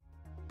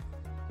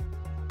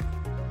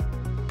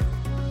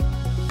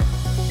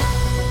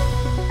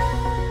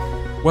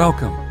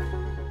Welcome.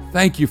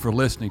 Thank you for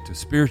listening to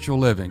Spiritual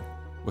Living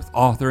with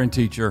author and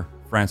teacher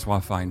Francois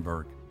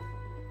Feinberg.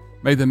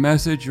 May the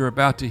message you're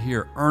about to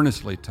hear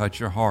earnestly touch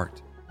your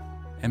heart,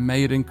 and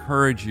may it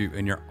encourage you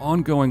in your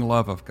ongoing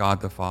love of God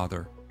the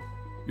Father,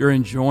 your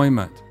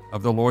enjoyment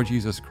of the Lord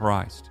Jesus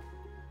Christ,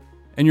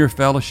 and your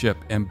fellowship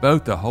in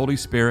both the Holy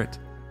Spirit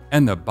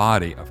and the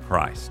body of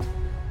Christ.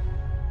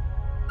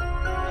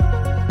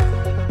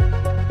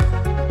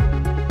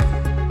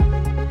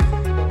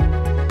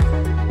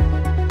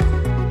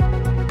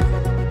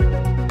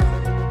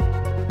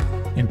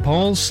 In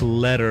Paul's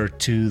letter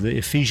to the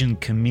Ephesian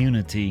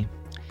community,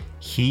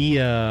 he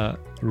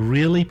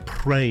really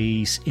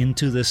prays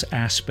into this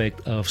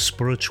aspect of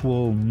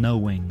spiritual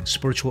knowing,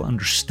 spiritual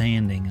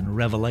understanding, and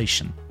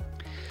revelation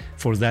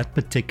for that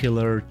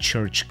particular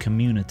church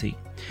community.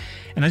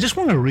 And I just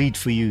want to read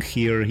for you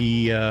here.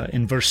 He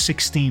in verse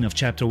 16 of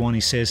chapter 1,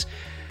 he says,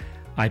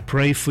 I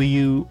pray for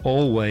you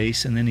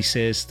always, and then he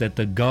says that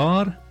the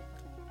God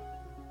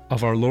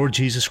of our Lord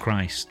Jesus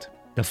Christ,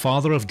 the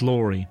Father of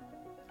glory,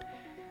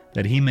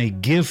 that he may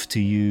give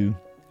to you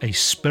a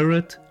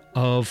spirit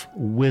of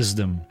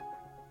wisdom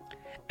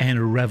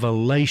and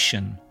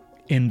revelation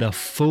in the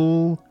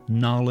full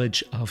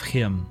knowledge of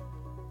him,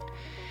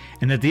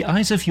 and that the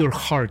eyes of your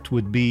heart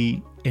would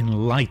be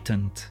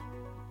enlightened,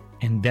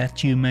 and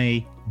that you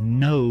may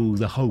know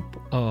the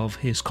hope of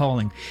his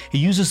calling. He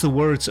uses the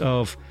words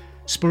of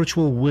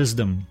spiritual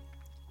wisdom,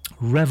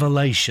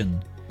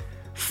 revelation,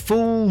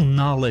 full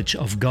knowledge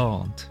of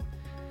God.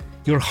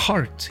 Your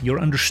heart, your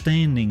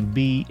understanding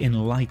be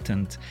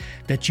enlightened,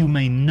 that you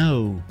may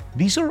know.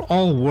 These are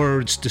all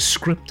words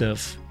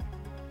descriptive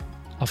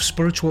of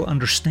spiritual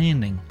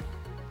understanding,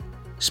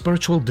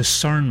 spiritual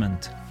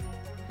discernment.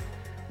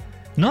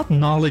 Not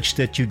knowledge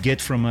that you get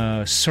from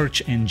a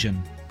search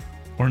engine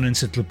or an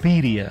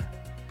encyclopedia.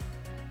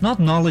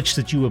 Not knowledge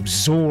that you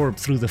absorb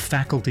through the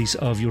faculties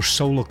of your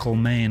soulical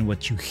man,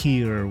 what you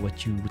hear,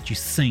 what you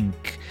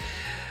think,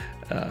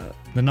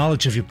 the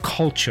knowledge of your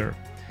culture.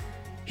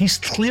 He's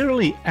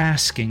clearly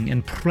asking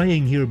and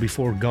praying here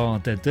before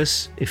God that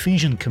this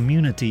Ephesian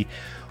community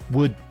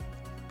would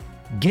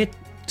get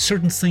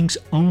certain things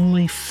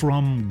only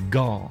from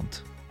God.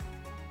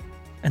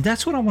 And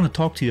that's what I want to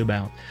talk to you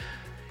about.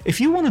 If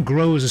you want to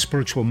grow as a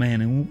spiritual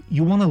man and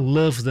you want to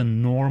live the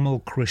normal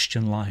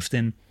Christian life,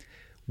 then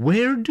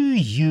where do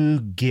you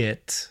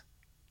get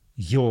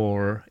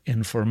your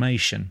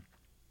information?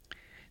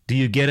 Do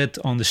you get it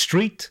on the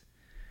street?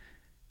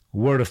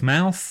 Word of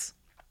mouth?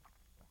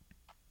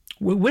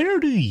 Where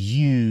do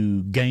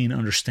you gain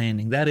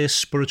understanding? That is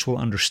spiritual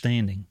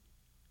understanding.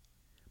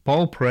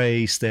 Paul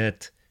prays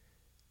that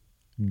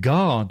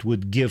God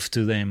would give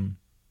to them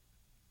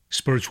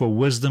spiritual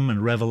wisdom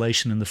and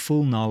revelation in the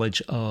full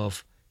knowledge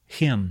of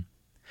him.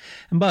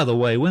 And by the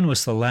way, when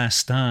was the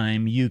last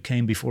time you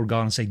came before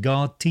God and said,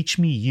 God, teach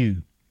me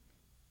you?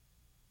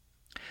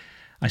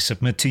 I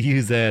submit to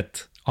you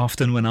that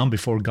often when I'm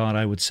before God,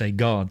 I would say,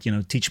 God,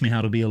 teach me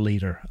how to be a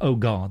leader. Oh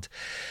God,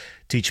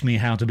 teach me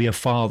how to be a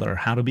father,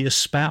 how to be a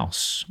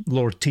spouse.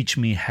 Lord, teach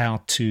me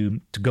how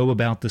to go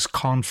about this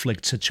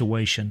conflict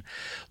situation.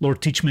 Lord,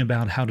 teach me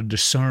about how to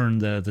discern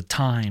the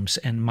times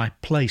and my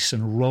place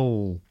and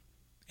role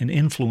and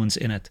influence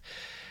in it.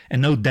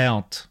 And no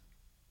doubt,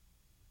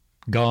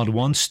 God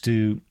wants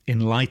to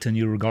enlighten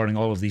you regarding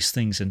all of these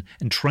things and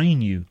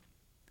train you.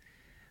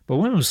 But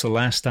when was the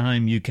last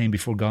time you came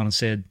before God and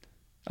said,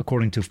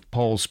 according to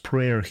Paul's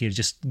prayer here,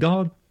 just,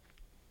 God,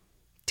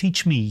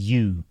 teach me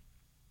you.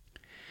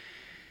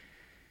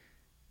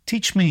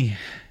 Teach me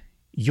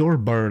your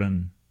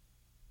burden,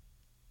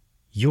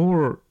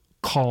 your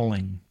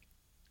calling.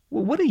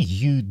 Well, what are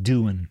you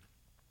doing?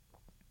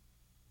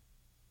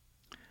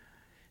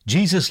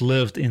 Jesus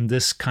lived in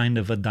this kind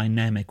of a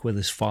dynamic with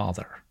his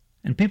Father,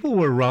 and people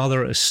were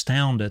rather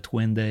astounded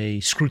when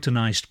they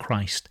scrutinized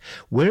Christ.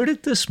 Where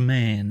did this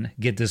man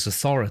get this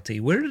authority?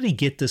 Where did he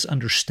get this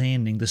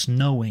understanding, this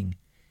knowing?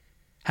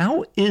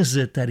 How is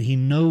it that he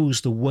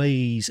knows the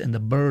ways and the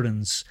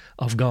burdens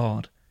of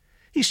God?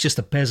 He's just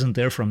a peasant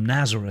there from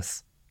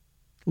Nazareth,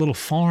 a little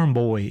farm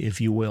boy,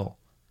 if you will.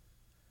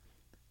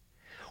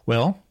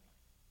 Well,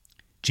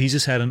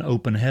 Jesus had an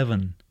open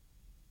heaven.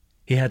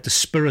 He had the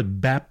Spirit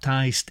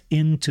baptized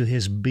into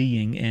his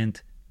being, and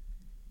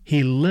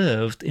he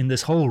lived in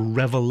this whole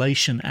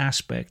revelation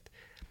aspect,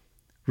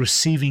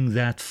 receiving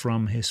that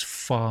from his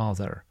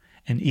Father.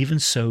 And even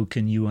so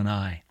can you and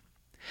I.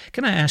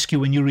 Can I ask you,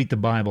 when you read the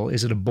Bible,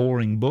 is it a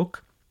boring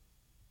book?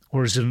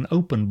 Or is it an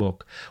open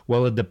book?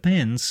 Well, it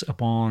depends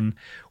upon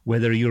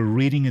whether you're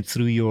reading it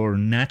through your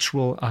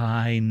natural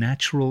eye,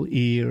 natural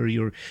ear,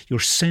 your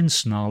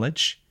sense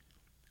knowledge,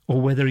 or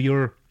whether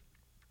you're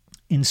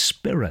in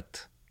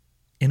spirit,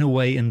 in a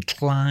way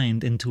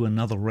inclined into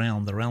another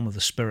realm, the realm of the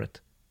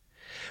Spirit.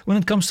 When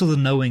it comes to the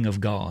knowing of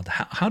God,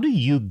 how do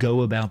you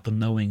go about the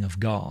knowing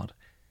of God?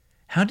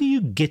 How do you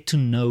get to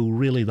know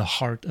really the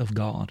heart of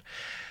God?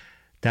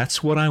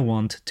 That's what I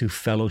want to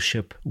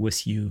fellowship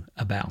with you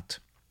about.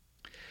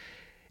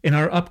 In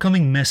our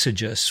upcoming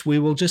messages, we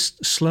will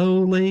just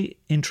slowly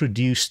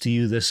introduce to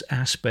you this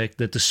aspect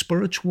that the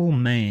spiritual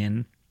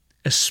man,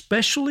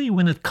 especially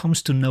when it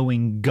comes to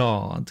knowing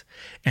God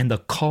and the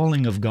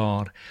calling of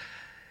God,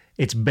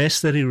 it's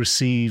best that he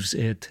receives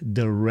it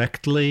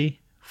directly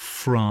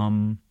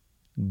from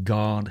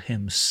God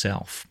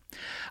himself.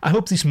 I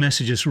hope these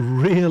messages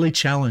really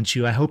challenge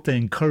you. I hope they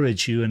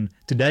encourage you. And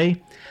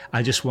today,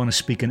 I just want to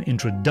speak an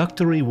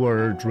introductory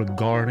word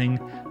regarding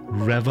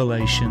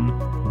revelation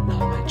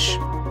knowledge.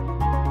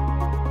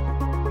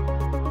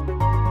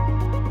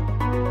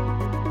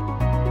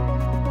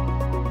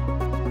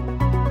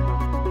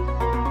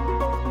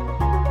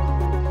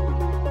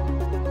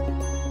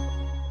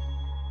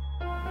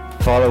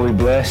 Father, we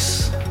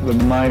bless the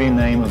mighty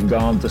name of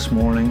God this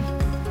morning,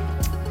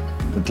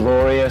 the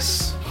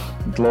glorious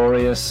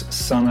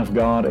Son of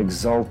God,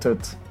 exalted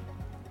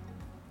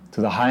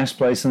to the highest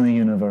place in the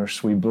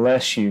universe. We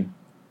bless you,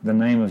 the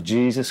name of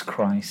Jesus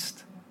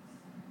Christ.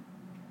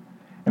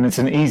 And it's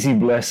an easy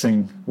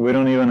blessing. We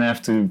don't even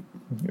have to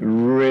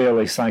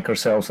really psych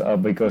ourselves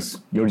up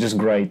because you're just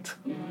great.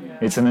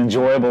 It's an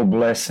enjoyable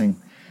blessing.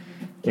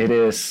 It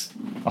is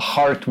a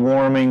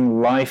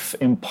heartwarming,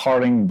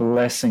 life-imparting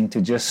blessing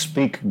to just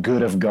speak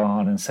good of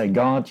God and say,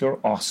 God, you're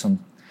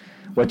awesome.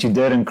 What you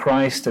did in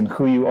Christ and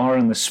who you are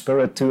in the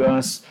Spirit to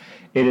us,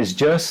 it is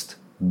just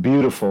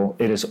beautiful.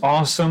 It is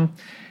awesome,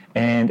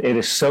 and it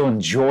is so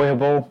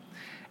enjoyable,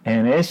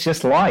 and it's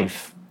just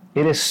life.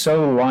 It is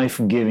so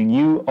life-giving.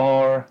 You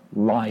are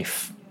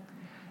life,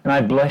 and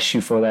I bless you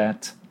for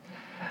that.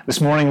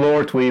 This morning,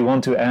 Lord, we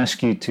want to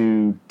ask you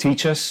to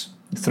teach us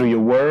through your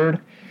word.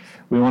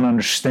 We want to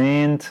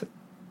understand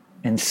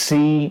and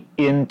see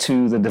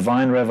into the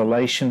divine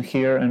revelation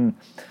here. And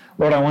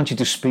Lord, I want you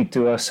to speak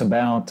to us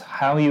about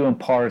how you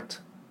impart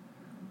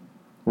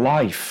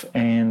life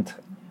and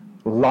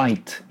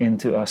light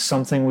into us.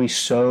 Something we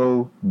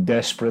so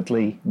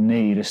desperately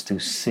need is to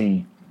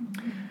see.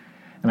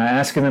 And I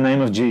ask in the name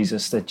of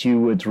Jesus that you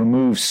would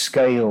remove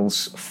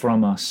scales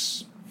from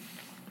us,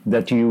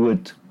 that you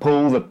would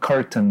pull the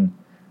curtain,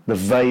 the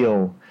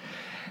veil,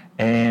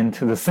 and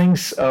the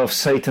things of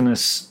Satan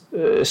is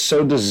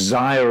so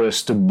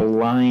desirous to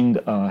blind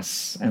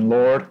us. And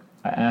Lord,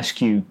 I ask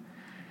you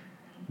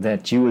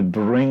that you would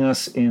bring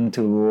us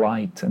into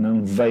light and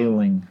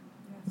unveiling.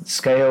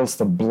 Scales,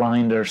 the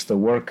blinders, the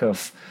work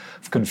of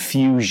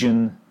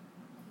confusion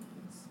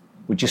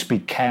would just be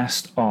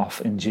cast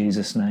off in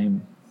Jesus'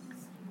 name.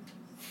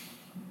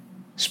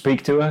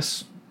 Speak to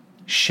us,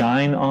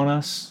 shine on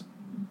us,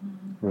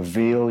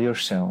 reveal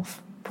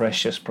yourself.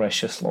 Precious,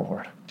 precious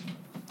Lord.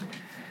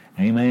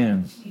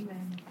 Amen.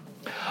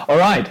 All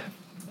right.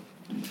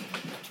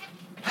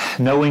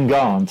 Knowing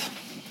God.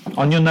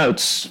 On your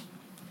notes,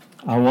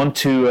 I want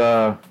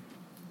to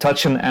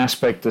touch an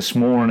aspect this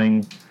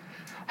morning.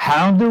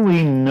 How do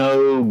we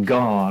know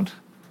God?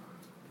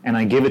 And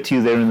I give it to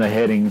you there in the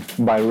heading,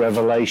 by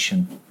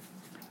revelation.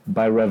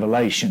 By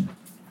revelation.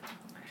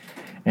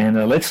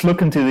 And let's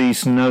look into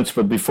these notes,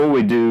 but before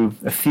we do,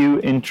 a few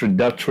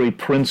introductory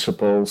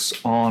principles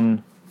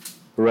on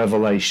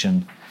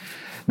revelation.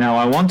 Now,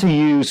 I want to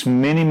use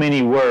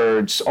many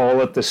words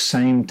all at the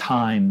same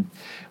time.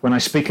 When I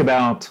speak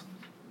about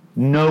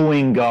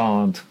knowing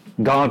God,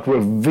 God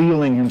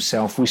revealing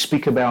himself, we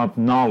speak about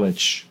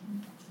knowledge.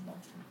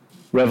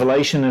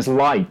 Revelation is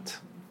light.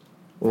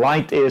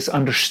 Light is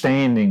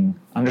understanding.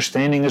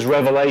 Understanding is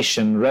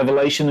revelation.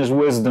 Revelation is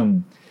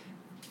wisdom.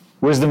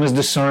 Wisdom is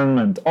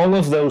discernment. All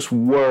of those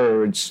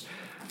words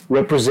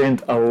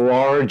represent a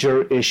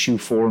larger issue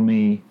for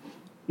me,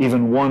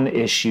 even one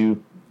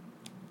issue,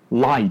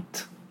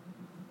 light.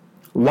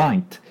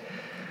 Light.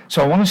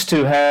 So I want us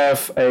to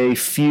have a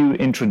few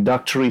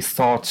introductory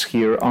thoughts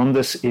here on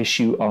this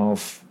issue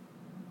of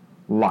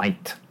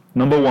light.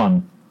 Number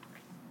one,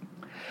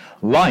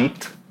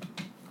 light,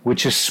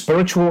 which is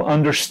spiritual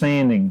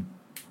understanding,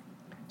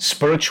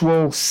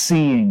 spiritual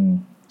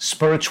seeing,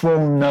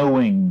 spiritual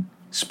knowing,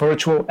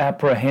 spiritual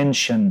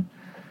apprehension,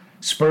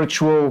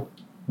 spiritual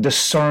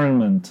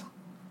discernment,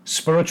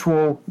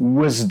 spiritual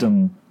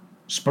wisdom,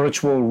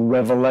 spiritual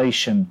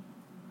revelation.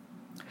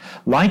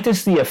 Light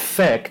is the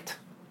effect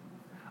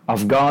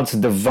of God's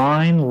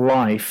divine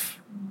life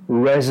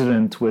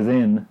resident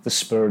within the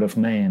spirit of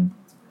man.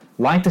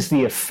 Light is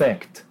the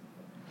effect.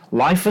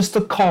 Life is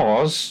the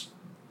cause.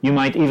 You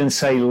might even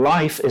say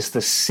life is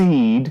the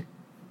seed.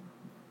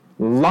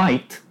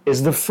 Light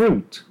is the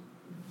fruit.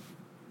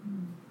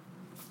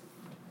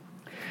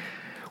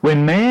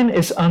 When man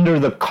is under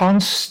the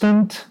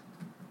constant,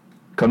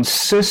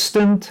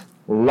 consistent,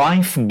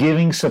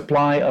 life-giving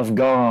supply of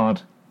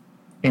God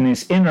in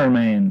his inner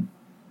man,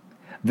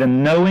 the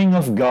knowing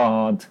of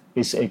God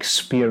is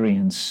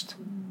experienced.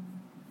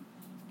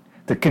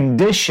 The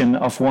condition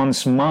of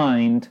one's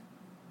mind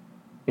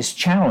is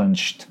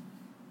challenged.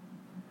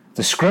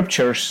 The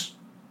scriptures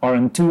are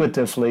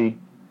intuitively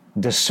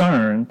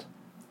discerned,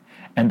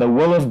 and the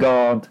will of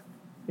God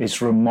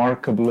is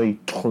remarkably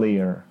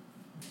clear.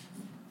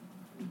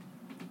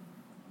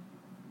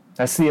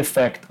 That's the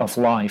effect of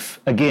life.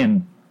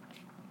 Again,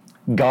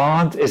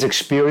 God is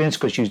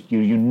experienced because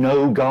you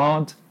know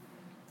God.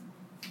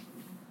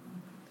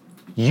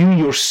 You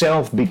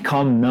yourself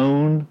become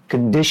known.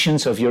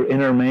 Conditions of your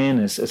inner man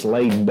is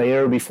laid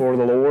bare before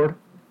the Lord.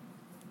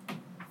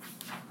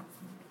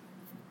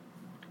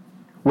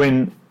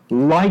 When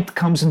light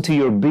comes into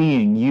your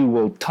being, you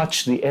will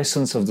touch the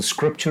essence of the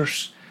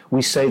Scriptures.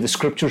 We say the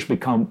Scriptures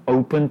become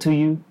open to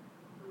you.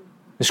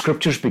 The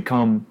Scriptures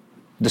become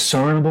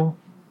discernible.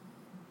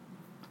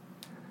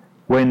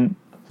 When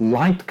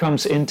light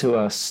comes into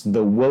us,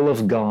 the will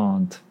of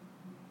God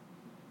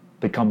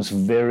becomes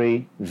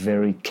very,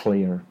 very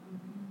clear.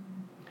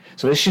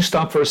 So let's just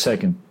stop for a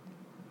second.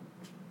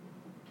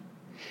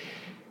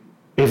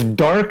 If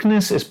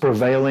darkness is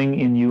prevailing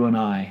in you and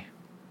I,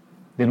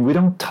 then we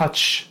don't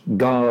touch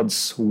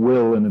God's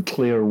will in a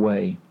clear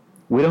way.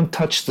 We don't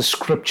touch the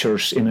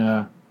Scriptures in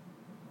a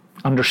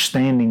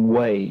understanding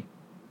way.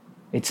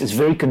 It's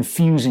very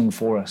confusing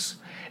for us.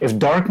 If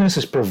darkness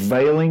is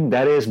prevailing,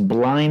 that is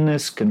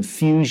blindness,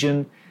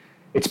 confusion,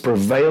 it's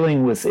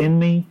prevailing within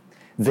me,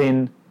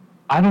 then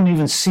I don't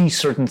even see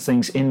certain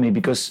things in me,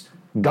 because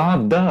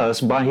God does,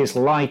 by His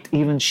light,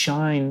 even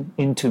shine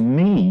into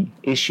me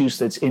issues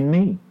that's in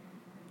me.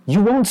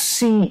 You won't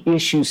see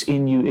issues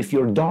in you if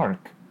you're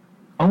dark.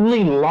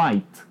 Only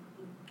light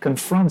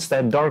confronts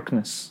that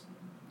darkness.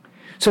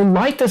 So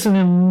light is an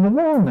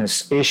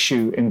enormous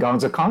issue in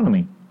God's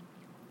economy.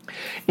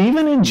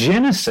 Even in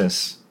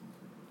Genesis,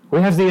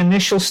 we have the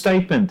initial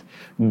statement,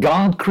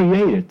 God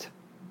created.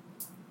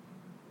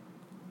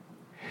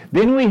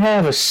 Then we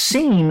have a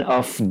scene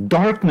of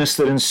darkness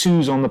that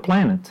ensues on the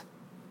planet.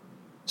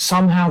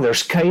 Somehow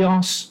there's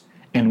chaos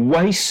and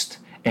waste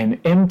and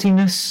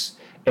emptiness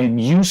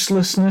and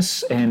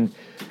uselessness and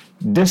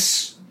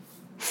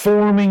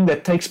disforming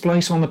that takes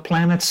place on the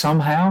planet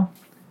somehow.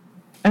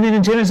 And then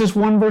in Genesis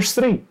 1 verse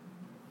 3,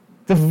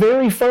 the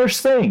very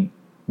first thing,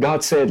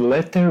 God said,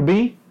 let there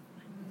be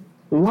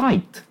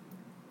light.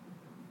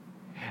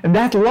 And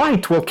that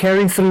light will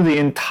carry through the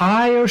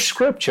entire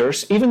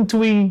Scriptures, even till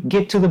we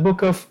get to the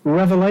book of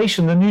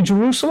Revelation, the New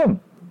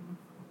Jerusalem.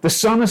 The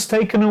sun is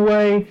taken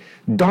away,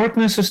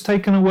 darkness is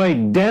taken away,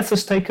 death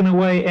is taken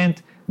away,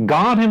 and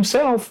God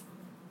Himself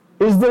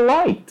is the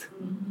light.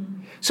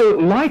 So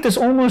light is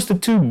almost the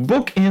two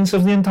bookends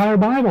of the entire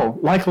Bible,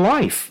 like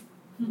life.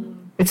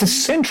 It's a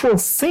central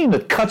theme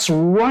that cuts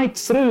right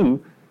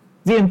through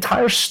the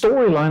entire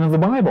storyline of the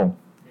Bible.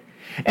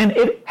 And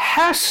it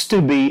has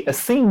to be a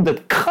theme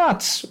that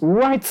cuts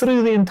right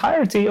through the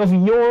entirety of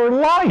your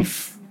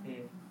life.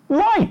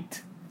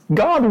 Light.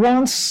 God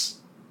wants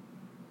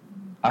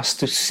us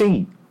to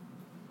see.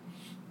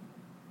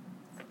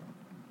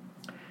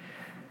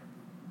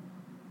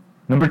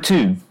 Number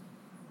 2,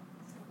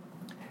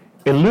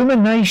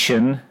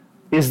 illumination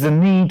is the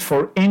need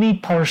for any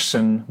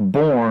person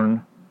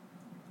born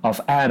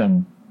of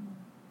Adam.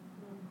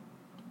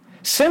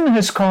 Sin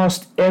has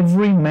caused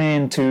every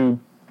man to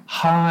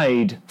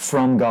hide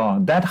from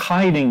God. That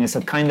hiding is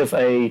a kind of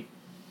a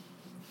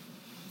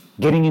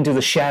getting into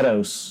the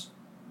shadows.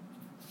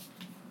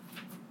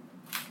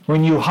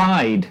 When you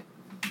hide,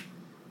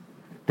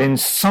 then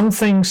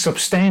something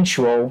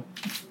substantial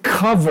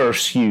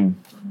covers you,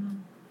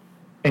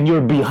 and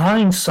you're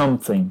behind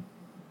something.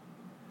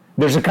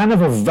 There's a kind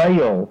of a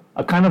veil,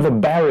 a kind of a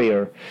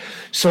barrier.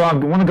 So I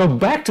want to go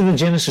back to the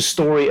Genesis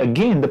story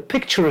again. The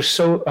picture is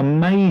so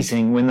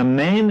amazing. When the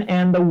man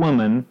and the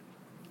woman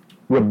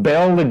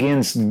rebelled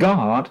against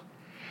God,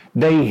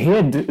 they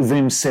hid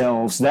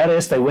themselves. That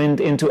is, they went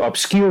into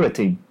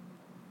obscurity,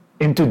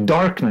 into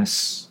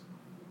darkness.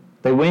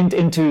 They went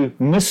into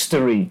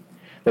mystery.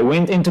 They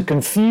went into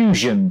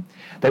confusion.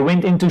 They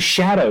went into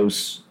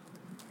shadows.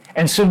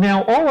 And so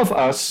now all of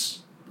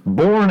us,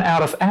 born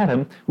out of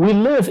Adam, we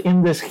live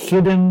in this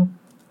hidden,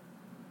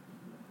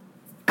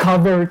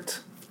 covered,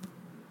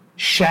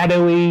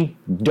 shadowy,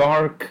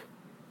 dark,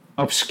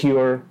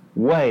 obscure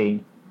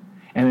way.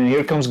 And then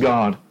here comes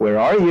God. Where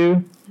are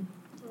you?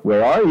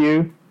 Where are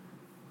you?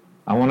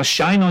 I want to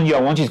shine on you.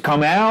 I want you to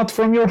come out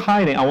from your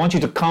hiding. I want you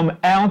to come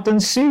out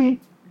and see.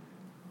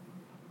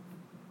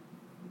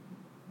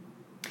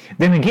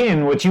 Then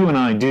again, what you and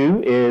I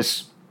do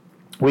is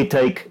we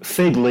take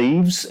fig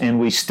leaves and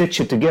we stitch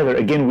it together.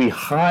 Again, we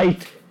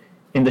hide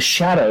in the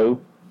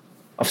shadow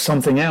of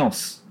something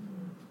else.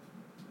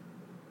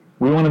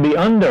 We want to be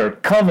under,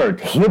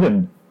 covered,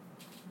 hidden.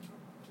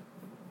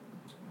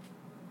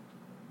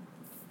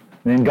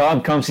 And then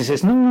God comes, He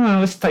says, no,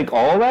 let's take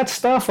all that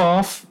stuff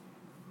off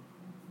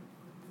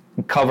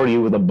and cover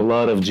you with the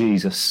blood of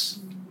Jesus.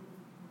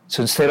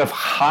 So instead of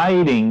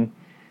hiding,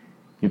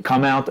 you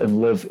come out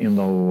and live in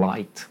the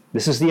light.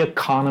 This is the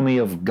economy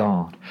of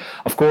God.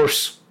 Of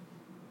course,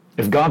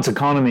 if God's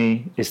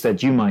economy is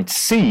that you might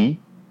see,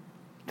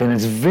 then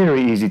it's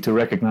very easy to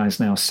recognize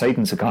now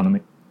Satan's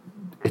economy.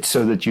 It's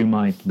so that you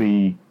might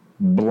be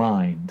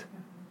blind,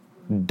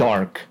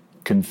 dark,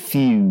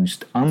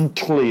 confused,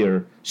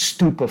 unclear,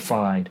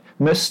 stupefied,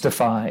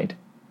 mystified.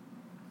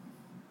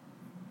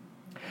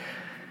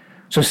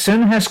 So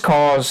sin has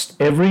caused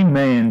every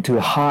man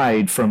to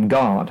hide from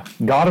God.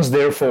 God is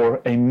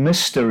therefore a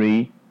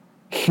mystery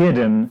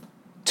hidden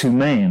to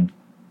man.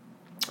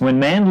 When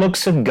man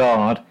looks at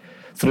God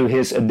through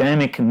his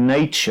Adamic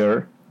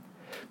nature,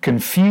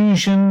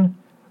 confusion,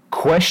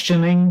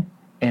 questioning,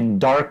 and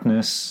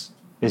darkness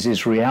is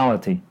his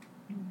reality.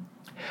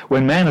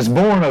 When man is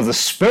born of the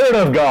Spirit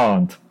of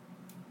God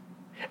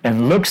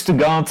and looks to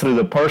God through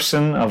the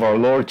person of our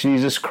Lord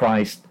Jesus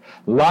Christ,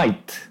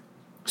 light,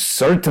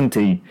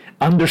 certainty,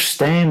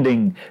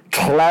 understanding,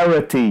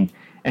 clarity,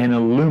 and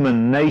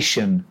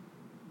illumination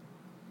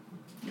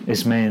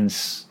is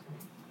man's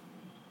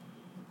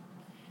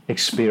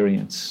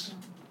experience.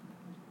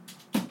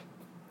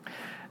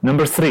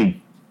 Number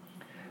 3,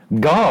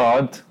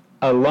 God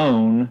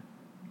alone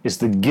is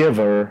the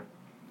giver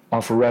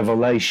of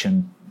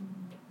revelation.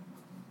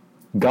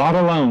 God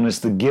alone is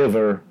the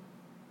giver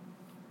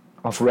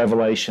of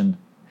revelation.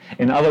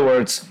 In other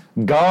words,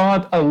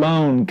 God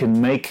alone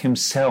can make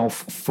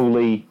himself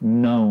fully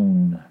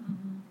known.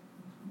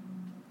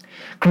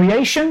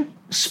 Creation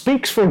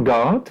speaks for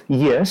God,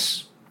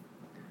 yes,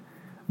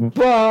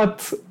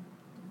 but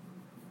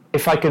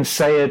if I can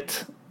say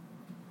it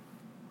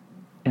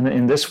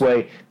in this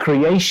way,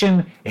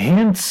 creation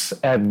hints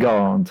at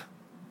God.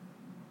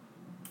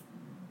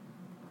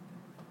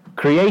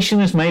 Creation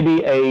is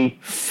maybe a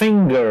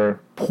finger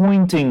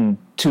pointing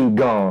to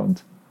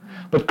God,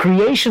 but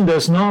creation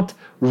does not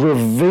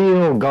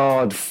reveal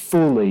God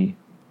fully.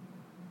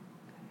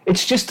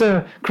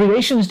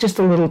 Creation is just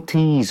a little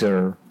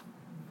teaser,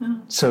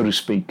 so to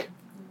speak.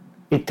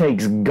 It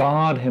takes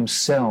God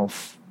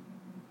himself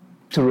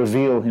to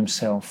reveal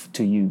himself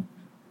to you.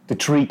 The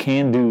tree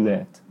can't do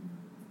that.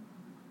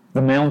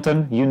 The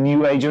mountain, you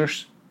New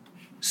Agers,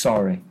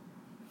 sorry,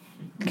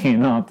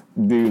 cannot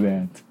do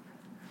that.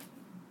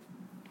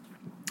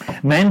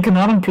 Man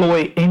cannot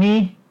employ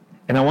any,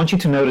 and I want you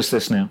to notice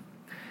this now,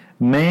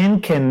 man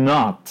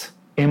cannot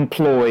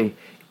employ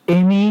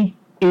any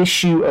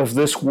issue of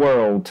this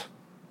world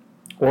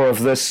or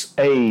of this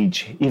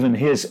age, even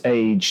his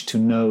age, to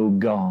know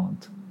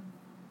God.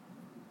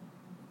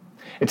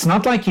 It's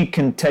not like you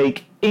can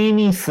take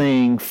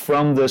anything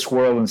from this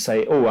world and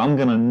say, oh, I'm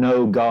going to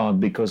know God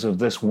because of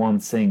this one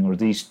thing or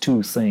these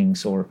two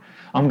things, or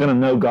I'm going to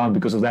know God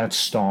because of that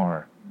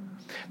star.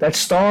 That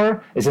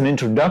star is an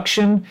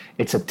introduction,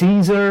 it's a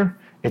teaser,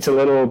 it's a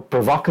little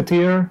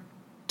provocateur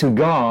to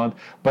God,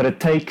 but it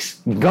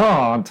takes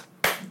God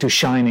to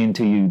shine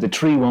into you. The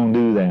tree won't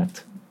do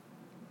that.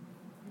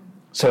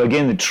 So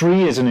again, the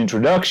tree is an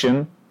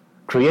introduction,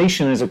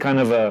 creation is a kind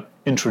of a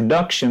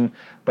introduction,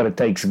 but it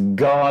takes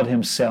God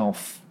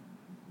himself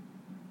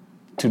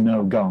to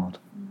know God.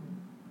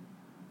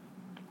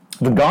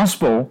 The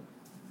gospel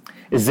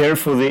is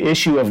therefore the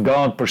issue of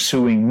God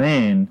pursuing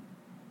man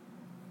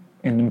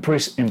and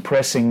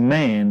impressing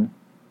man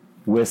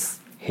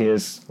with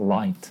his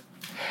light.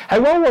 Hey,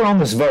 while we're on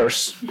this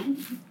verse,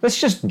 let's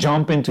just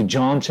jump into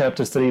John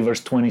chapter 3,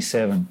 verse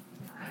 27.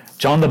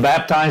 John the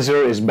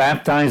Baptizer is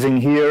baptizing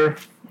here,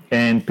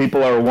 and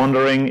people are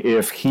wondering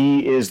if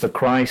he is the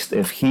Christ,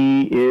 if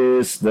he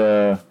is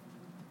the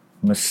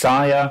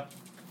Messiah.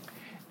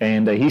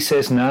 And he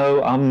says,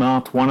 no, I'm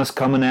not. One is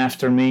coming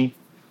after me.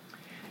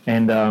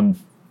 And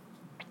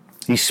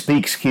he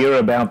speaks here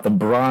about the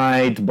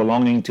bride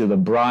belonging to the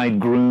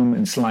bridegroom.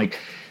 It's like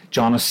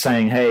John is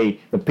saying,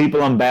 hey, the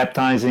people I'm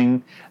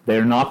baptizing,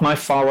 they're not my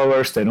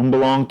followers. They don't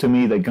belong to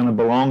me. They're going to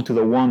belong to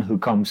the one who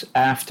comes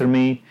after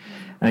me.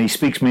 And he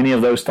speaks many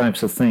of those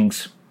types of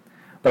things.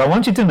 But I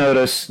want you to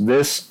notice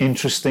this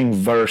interesting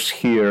verse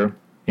here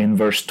in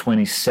verse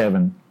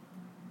 27.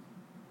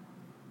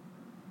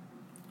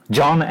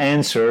 John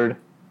answered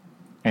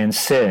and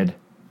said,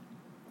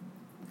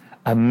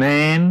 a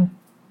man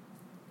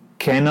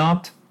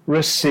cannot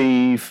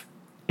receive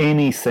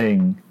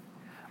anything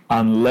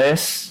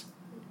unless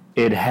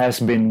it has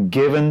been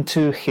given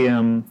to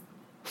him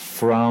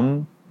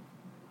from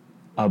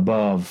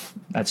above.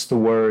 That's the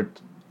word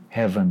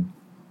heaven.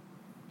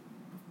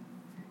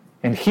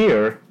 And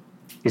here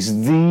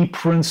is the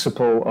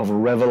principle of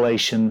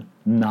revelation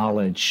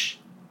knowledge.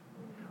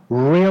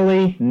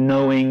 Really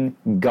knowing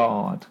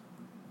God.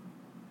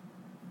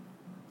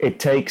 It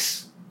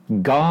takes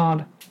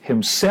God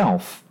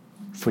himself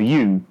for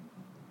you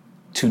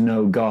to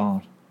know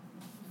God.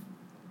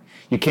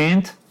 You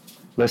can't,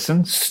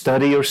 listen,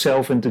 study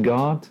yourself into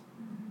God.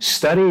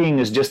 Studying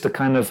is just a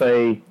kind of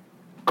a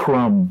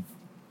crumb.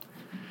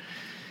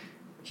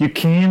 You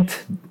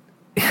can't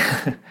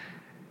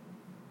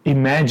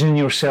imagine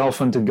yourself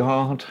unto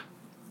God.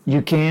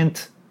 You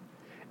can't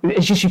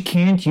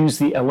use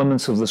the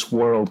elements of this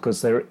world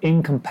because they're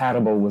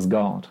incompatible with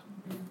God.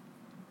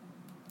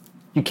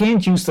 You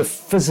can't use the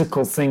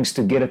physical things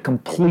to get a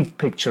complete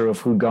picture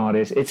of who God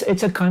is.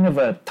 It's a kind of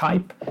a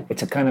type,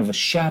 it's a kind of a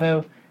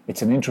shadow,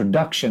 it's an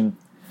introduction,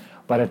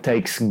 but it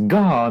takes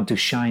God to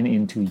shine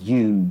into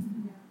you.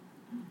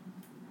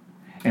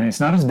 And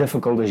it's not as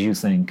difficult as you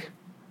think.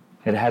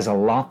 It has a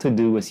lot to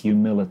do with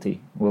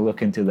humility. We'll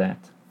look into that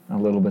a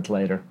little bit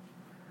later.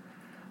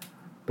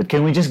 But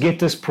can we just get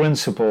this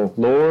principle?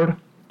 Lord,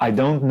 I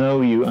don't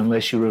know you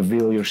unless you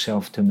reveal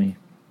yourself to me.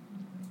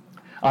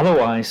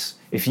 Otherwise,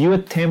 If you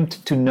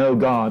attempt to know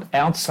God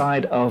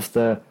outside of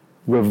the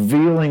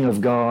revealing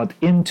of God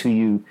into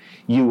you,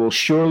 you will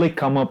surely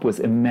come up with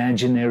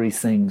imaginary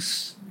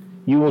things.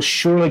 You will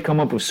surely come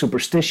up with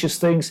superstitious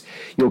things.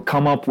 You'll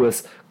come up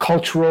with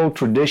cultural,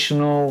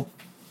 traditional,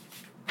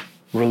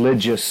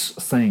 religious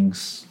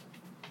things.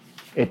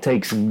 It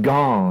takes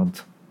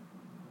God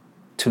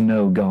to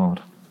know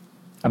God.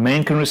 A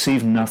man can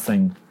receive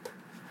nothing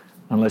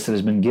unless it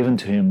has been given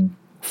to him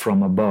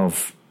from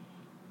above.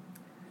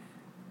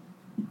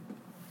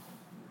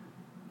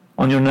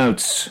 On your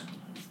notes,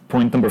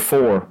 point number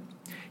 4,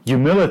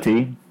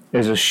 humility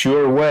is a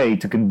sure way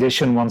to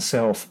condition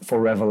oneself for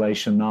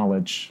revelation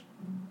knowledge.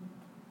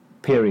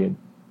 Period.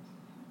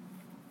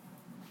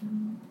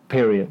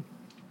 Period.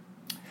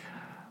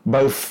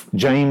 Both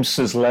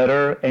James's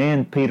letter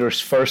and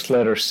Peter's first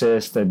letter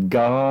says that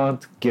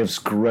God gives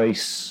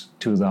grace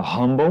to the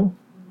humble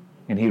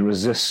and he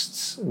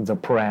resists the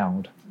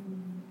proud.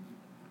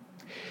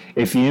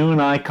 If you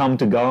and I come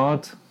to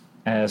God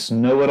as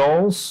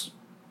know-it-alls,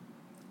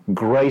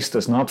 grace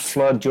does not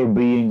flood your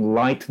being,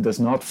 light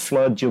does not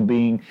flood your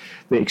being.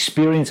 The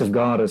experience of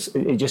God is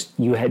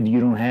you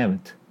don't have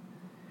it.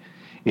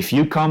 If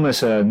you come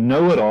as a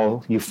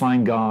know-it-all, you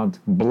find God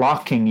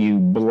blocking you,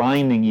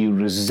 blinding you,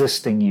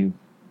 resisting you.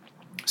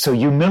 So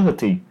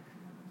humility,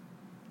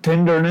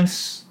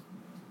 tenderness,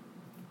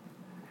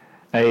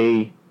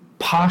 a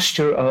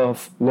posture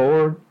of,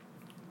 Lord,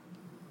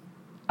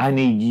 I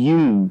need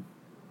you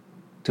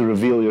to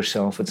reveal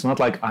yourself. It's not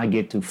like I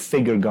get to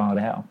figure God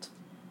out.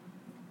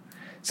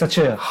 Such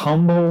a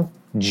humble,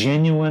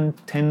 genuine,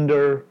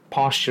 tender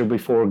posture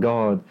before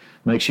God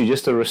makes you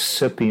just a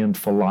recipient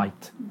for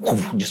light.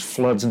 Just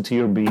floods into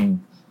your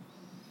being.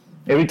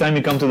 Every time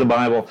you come to the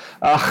Bible,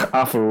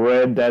 I've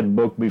read that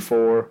book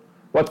before.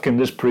 What can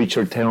this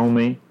preacher tell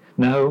me?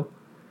 No.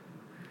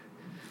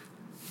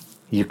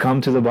 You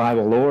come to the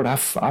Bible, Lord,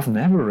 I've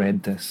never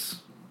read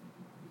this.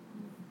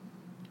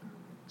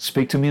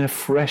 Speak to me in a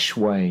fresh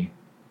way.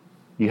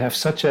 You have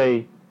such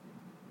a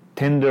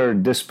tender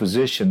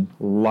disposition,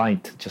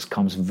 light just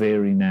comes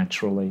very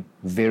naturally,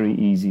 very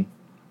easy.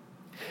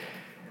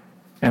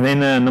 And then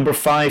number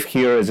 5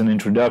 here is an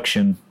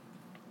introduction.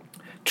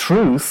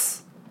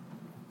 Truth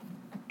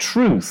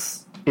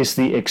is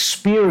the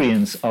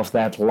experience of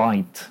that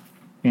light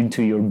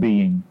into your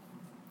being.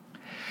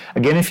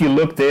 Again, if you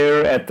look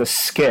there at the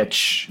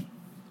sketch,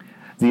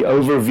 the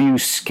overview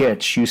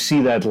sketch, you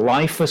see that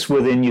life is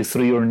within you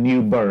through your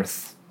new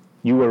birth.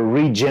 You were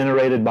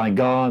regenerated by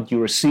God. You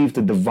received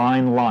the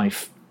divine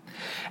life.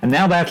 And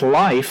now that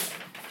life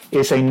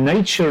is a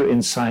nature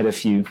inside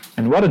of you.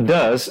 And what it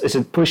does is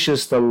it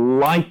pushes the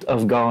light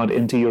of God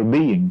into your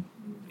being.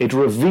 It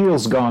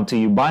reveals God to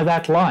you. By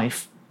that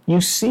life,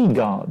 you see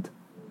God,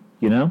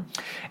 you know?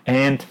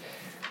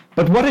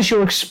 But what is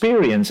your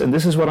experience? And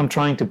this is what I'm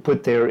trying to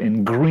put there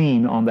in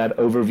green on that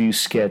overview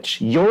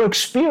sketch. Your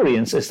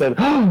experience is that,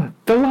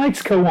 the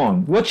lights go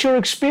on. What's your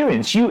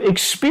experience? You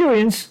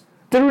experience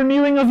the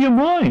renewing of your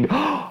mind.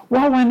 Wow,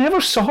 I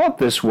never saw it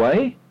this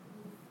way.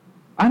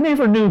 I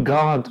never knew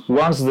God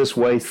was this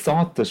way,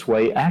 thought this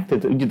way,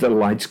 acted. The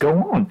lights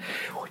go on.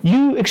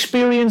 You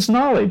experience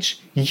knowledge.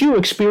 You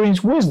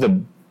experience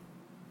wisdom.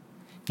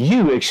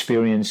 You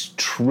experience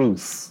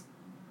truth.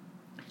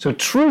 So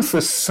truth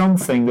is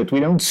something that we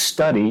don't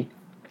study.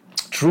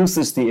 Truth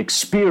is the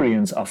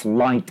experience of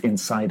light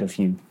inside of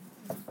you.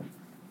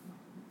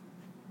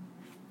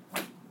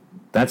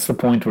 That's the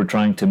point we're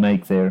trying to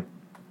make there.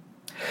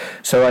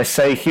 So I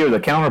say here, the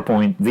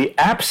counterpoint, the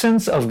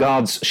absence of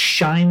God's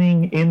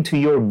shining into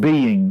your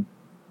being,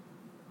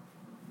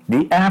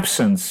 the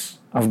absence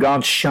of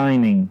God's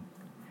shining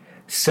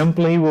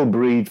simply will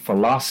breed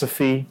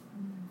philosophy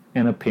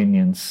and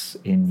opinions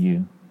in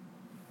you.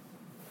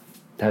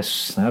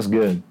 That's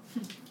good.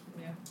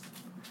 Yeah.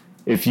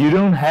 If you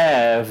don't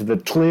have the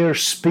clear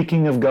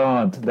speaking of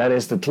God, that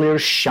is the clear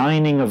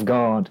shining of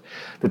God,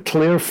 the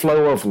clear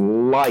flow of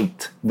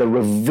light, the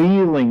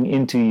revealing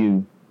into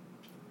you,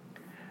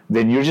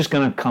 then you're just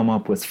going to come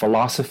up with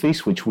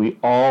philosophies, which we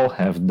all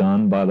have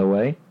done, by the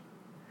way,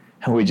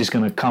 and we're just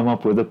going to come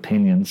up with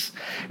opinions.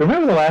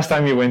 Remember the last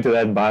time you went to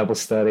that Bible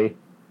study?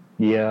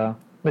 Yeah,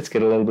 let's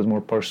get a little bit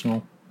more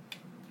personal.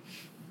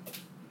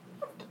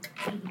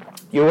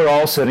 You were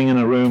all sitting in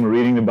a room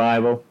reading the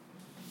Bible,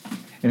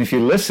 and if you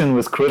listen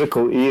with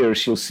critical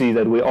ears, you'll see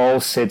that we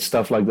all said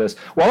stuff like this.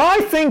 Well,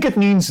 I think it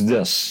means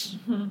this.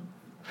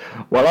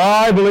 Well,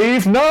 I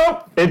believe,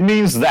 no, it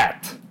means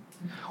that.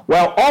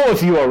 Well, all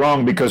of you are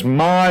wrong because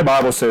my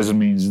Bible says it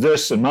means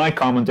this, and my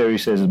commentary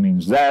says it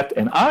means that,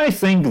 and I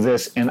think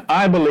this, and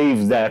I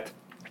believe that.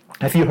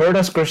 Have you heard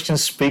us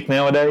Christians speak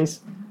nowadays?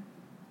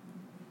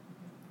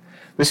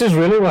 This is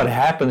really what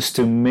happens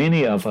to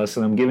many of us,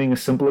 and I'm giving a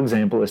simple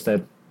example, is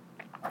that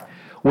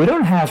we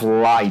don't have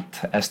light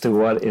as to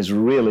what is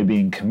really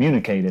being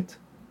communicated.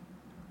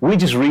 We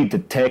just read the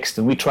text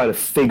and we try to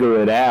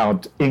figure it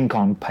out, ink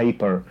on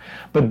paper,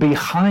 but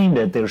behind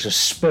it there's a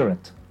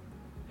spirit.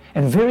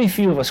 And very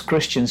few of us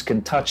Christians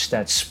can touch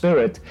that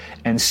spirit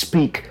and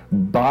speak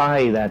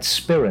by that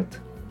spirit.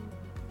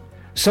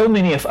 So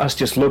many of us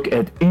just look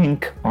at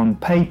ink on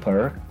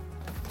paper,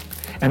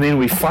 and then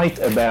we fight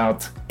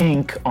about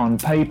ink on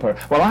paper.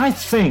 Well, I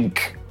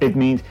think it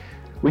means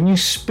when you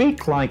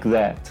speak like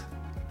that,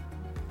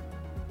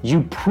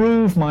 you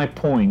prove my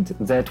point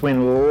that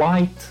when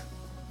light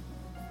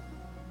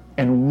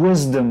and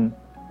wisdom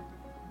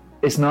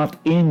is not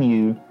in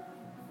you,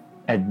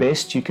 at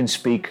best you can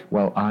speak,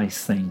 well, I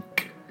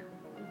think.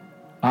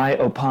 I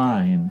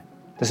opine.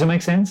 Does that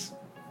make sense?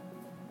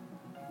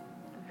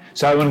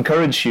 So I would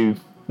encourage you,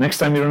 next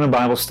time you're in a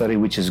Bible study,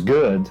 which is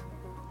good,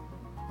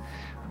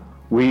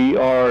 we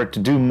are to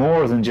do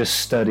more than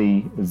just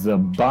study the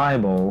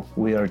Bible.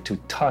 We are to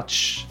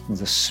touch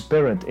the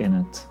Spirit in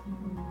it.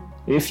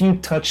 If you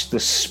touch the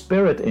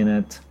Spirit in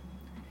it,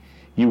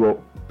 you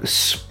will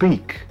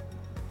speak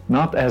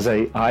not as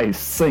I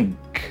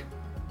think.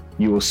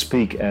 You will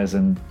speak as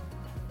in,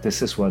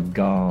 this is what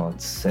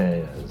God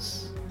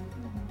says.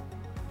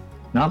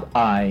 Not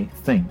I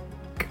think.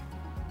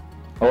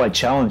 Oh, I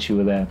challenge you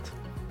with that.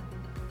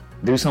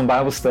 Do some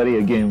Bible study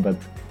again, but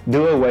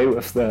do away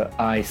with the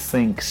I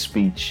think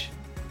speech.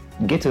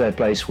 Get to that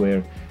place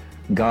where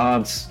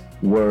God's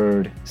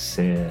Word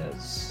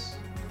says.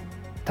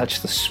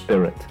 Touch the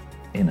Spirit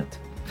in it.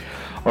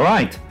 All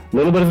right, a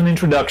little bit of an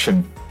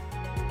introduction.